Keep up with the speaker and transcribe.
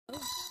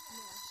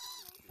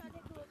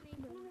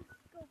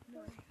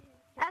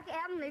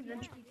I'm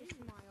leaving.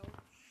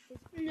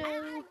 No.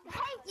 I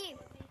hate you.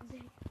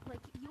 Like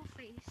your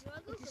face,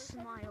 it's a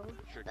smile.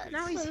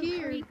 Now he's So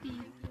here.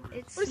 creepy.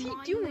 It's What is he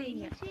smiling.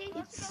 doing?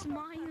 It's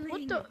smiling.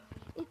 What the?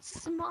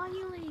 It's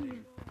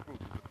smiling.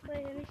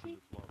 Wait, let me see.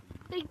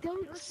 They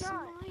don't It's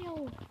not.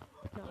 smile.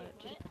 No,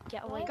 just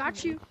get away. Got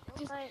from you. Me.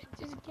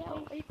 Just get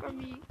away from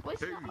me.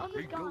 What's Hey, the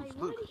other hey, guy? Ghost,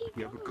 Where look, did he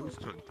we go? have a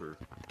ghost hunter.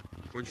 Why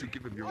don't you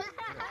give him your Kill him,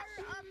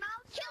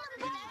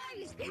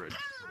 boys! Kill Red. him,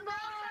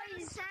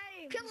 boys!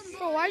 Kill him, boys!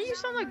 Bro, why do you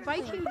sound like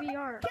Viking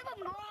VR? Kill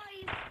him, boys!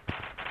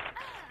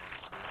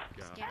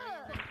 Yeah.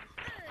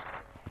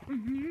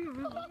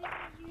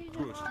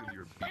 Push in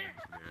your beak,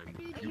 man.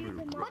 You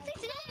would What's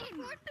his name?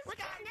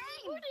 What's his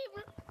name?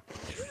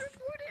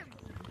 Report him!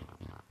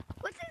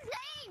 What's his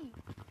name?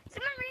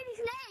 Someone read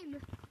his name!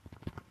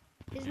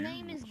 His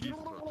name is. He's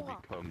about to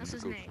become That's the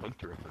his ghost name.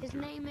 hunter. His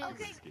name is.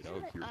 Okay. Get out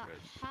here, Red.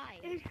 Hi.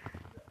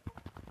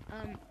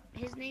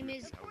 His name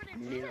is.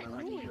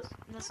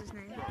 That's his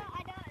name. I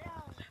don't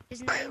know.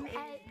 His name is.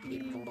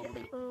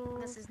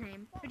 That's his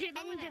name.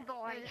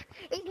 Enderboy.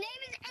 His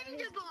name is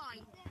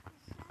Enderboy.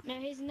 No,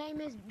 his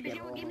name is.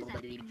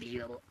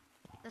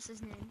 That's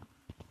his name.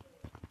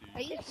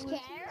 Are you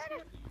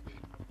scared?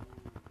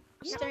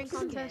 Staring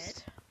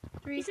contest.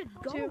 3, He's a 2,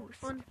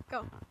 ghost. 1,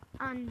 go.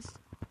 And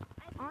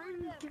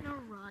I'm gonna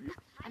run,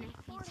 and if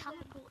he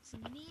teleports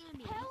near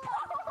me,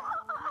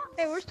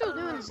 Hey, we're still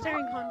doing the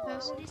staring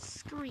contest. loudest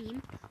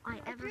scream I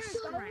ever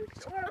screamed. Wait,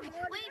 bro,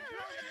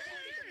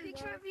 a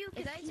picture of you.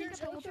 If he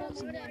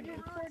teleports near me,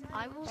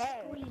 I will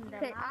scream the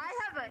Can I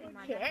have a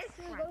kiss?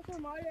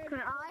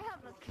 Can I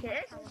have a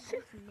kiss?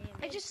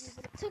 I just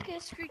took a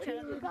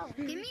screenshot of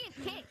it. Give me a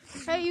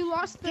kiss. Hey, you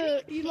lost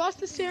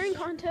the staring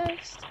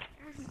contest.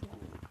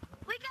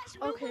 Wait, guys,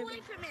 move Okay. away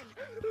from him.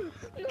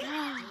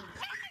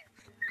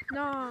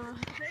 Nah.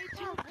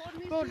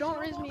 Bro, don't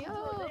raise me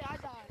up.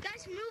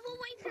 Guys, move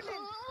away from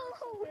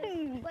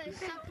him. Wait,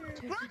 stop. Bro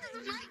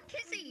doesn't like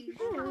kissing.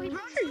 Bro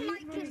doesn't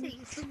like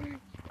kissing.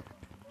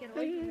 Get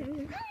away from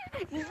me.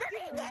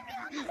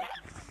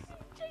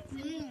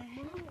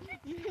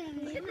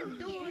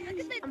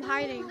 I'm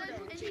hiding.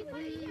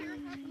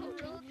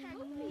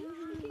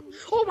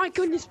 Oh my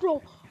goodness,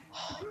 bro.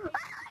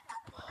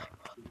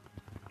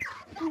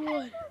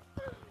 What?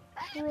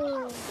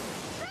 Bro.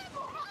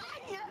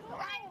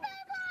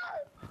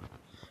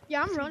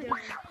 Yeah, I'm running.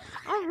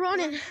 I'm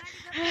running.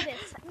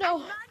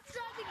 No.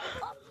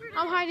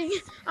 I'm hiding.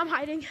 I'm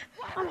hiding.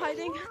 I'm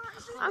hiding.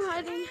 I'm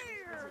hiding.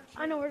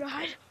 I know where to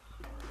hide.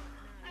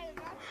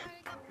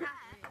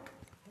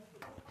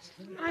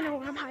 I know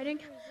where I'm hiding.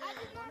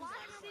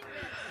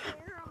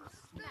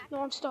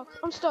 No, I'm stuck.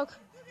 I'm stuck.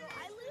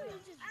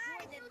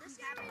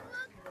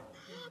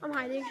 I'm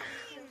hiding.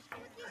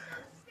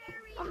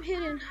 I'm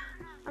hidden.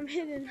 I'm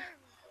hidden.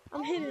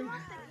 I'm hidden.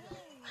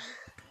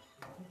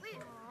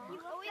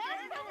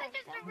 That's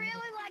just a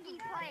really lucky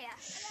player.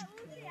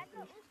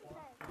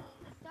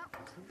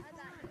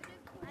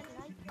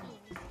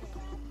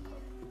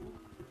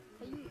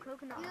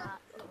 Coconut hat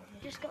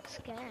just got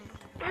scared.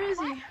 Where is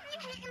he? You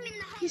hit him in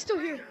the head. He's still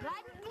here. Why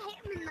did you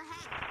hit him in the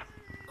head?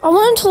 I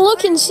wanted to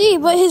look and see,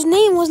 but his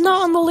name was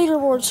not on the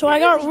leaderboard, so I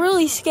got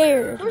really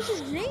scared. Where's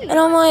his name? And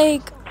I'm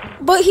like,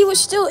 but he was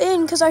still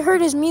in because I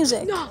heard his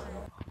music. No.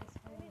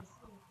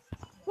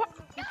 What?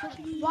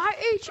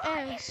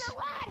 YHS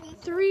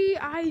 3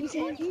 ID. He's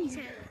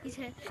here. He's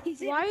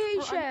here.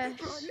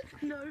 YHS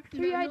No,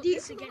 3 not ID.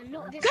 this again,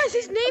 not this Guys,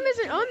 his again. name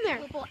isn't on there.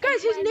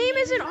 Guys, his name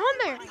isn't on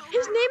there.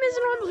 His name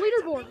isn't on the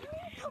leaderboard.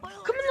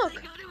 Come and look.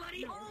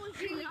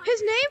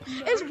 His name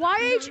is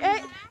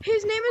YHS.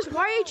 His name is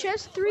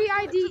YHS 3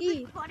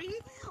 IDE.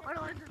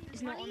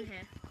 It's not on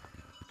here.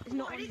 It's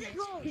not on here.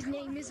 His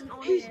name isn't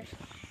on He's- here.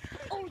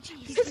 Oh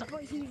jeez. His- He's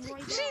breaking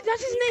right See, now.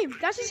 that's his name.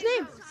 That's his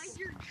name.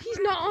 He's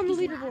not on the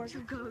leaderboard. He's a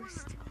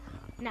ghost.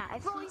 Nah,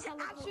 if Bro, he he's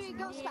teleports actually a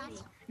ghost, near guys. me-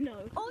 No.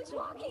 Oh, he's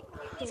walking.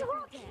 He's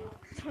walking.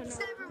 He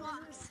never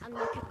walks. And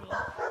look at me.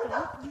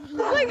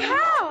 Like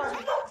how?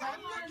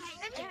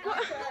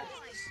 What?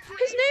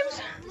 His name's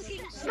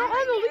not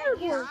on the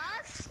leaderboard.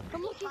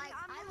 I'm looking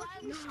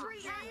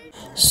straight at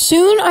him.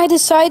 Soon I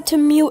decide to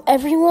mute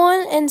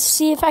everyone and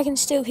see if I can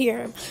still hear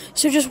him.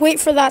 So just wait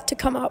for that to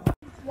come up.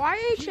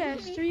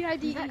 YHS 3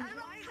 IDE.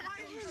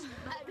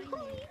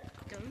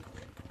 Don't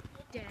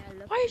dare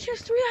look.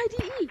 YHS 3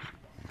 IDE.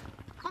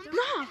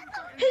 Nah,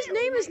 his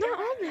name is not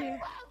on there.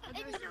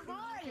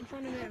 In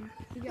front of him.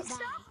 You get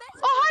banned.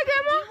 Oh, hi,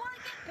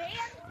 Grandma.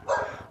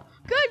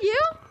 Good, you?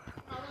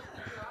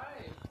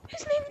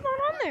 His name's not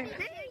on there.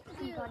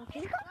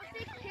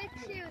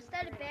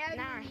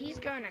 Nah, he's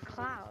going to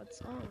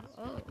clouds.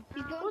 Oh.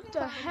 What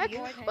the heck?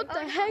 What the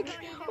heck?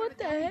 What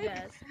the heck?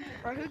 Yes.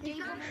 Or who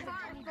gave him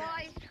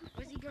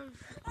Was he going?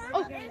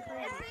 Oh.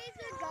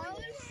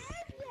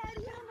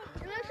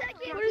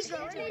 What is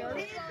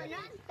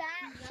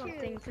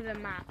Something to the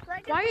map.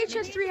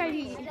 YHS 3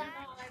 IDE.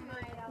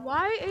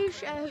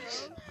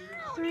 YHS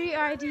 3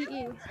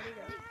 IDE.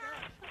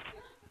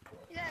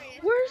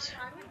 Where's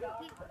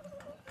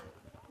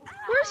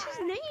his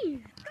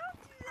name?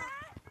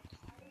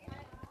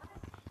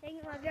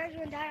 guys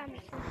gonna die on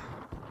me.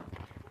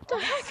 What the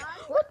heck?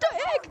 What the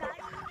heck?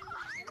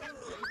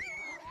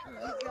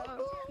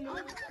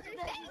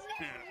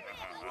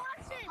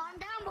 Calm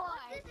down,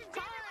 boy.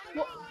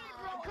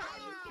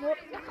 What?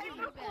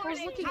 I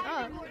was looking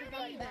up.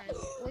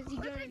 What's he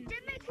doing?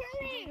 Give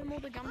him all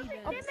the gummy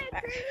bears. I'm a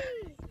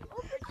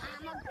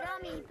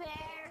gummy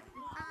bear.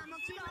 I'm a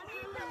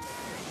gummy bear.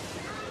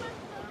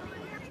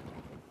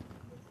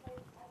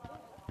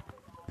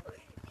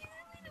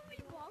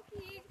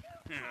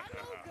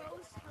 Hello,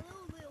 ghost. Hello,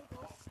 little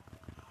ghost.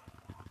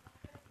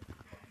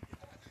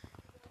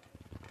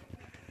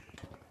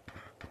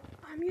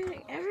 I'm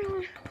muting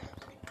everyone.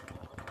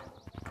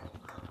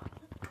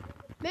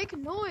 Make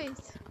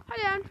noise. Hi,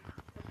 Dad.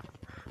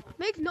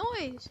 Make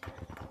noise.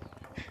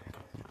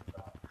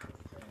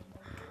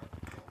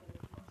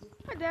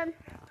 Hi, Dad.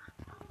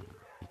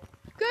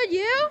 Good,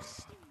 you?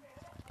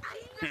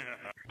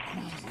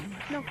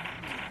 No.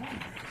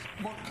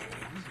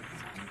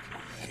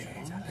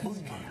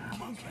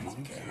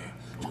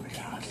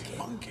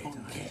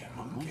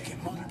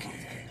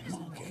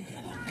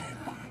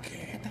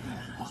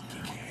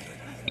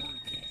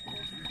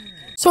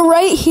 So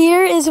right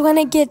here is when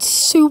it gets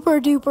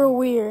super duper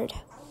weird.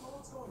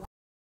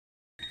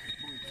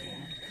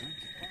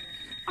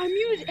 I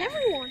muted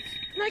everyone,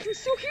 and I can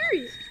still hear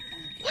you.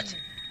 What?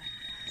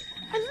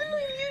 I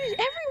literally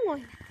muted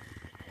everyone.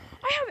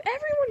 I have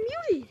everyone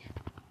muted.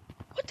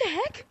 What the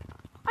heck?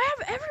 I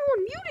have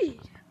everyone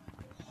muted.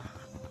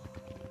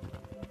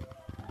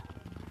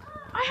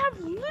 I have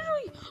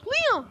literally...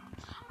 Liam,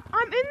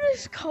 I'm in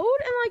this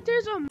code, and like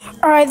there's a...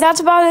 Alright, that's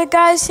about it,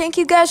 guys. Thank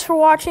you guys for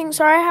watching.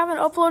 Sorry I haven't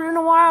uploaded in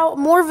a while.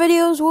 More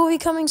videos will be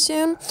coming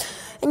soon.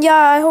 And yeah,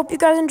 I hope you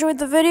guys enjoyed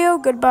the video.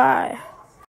 Goodbye.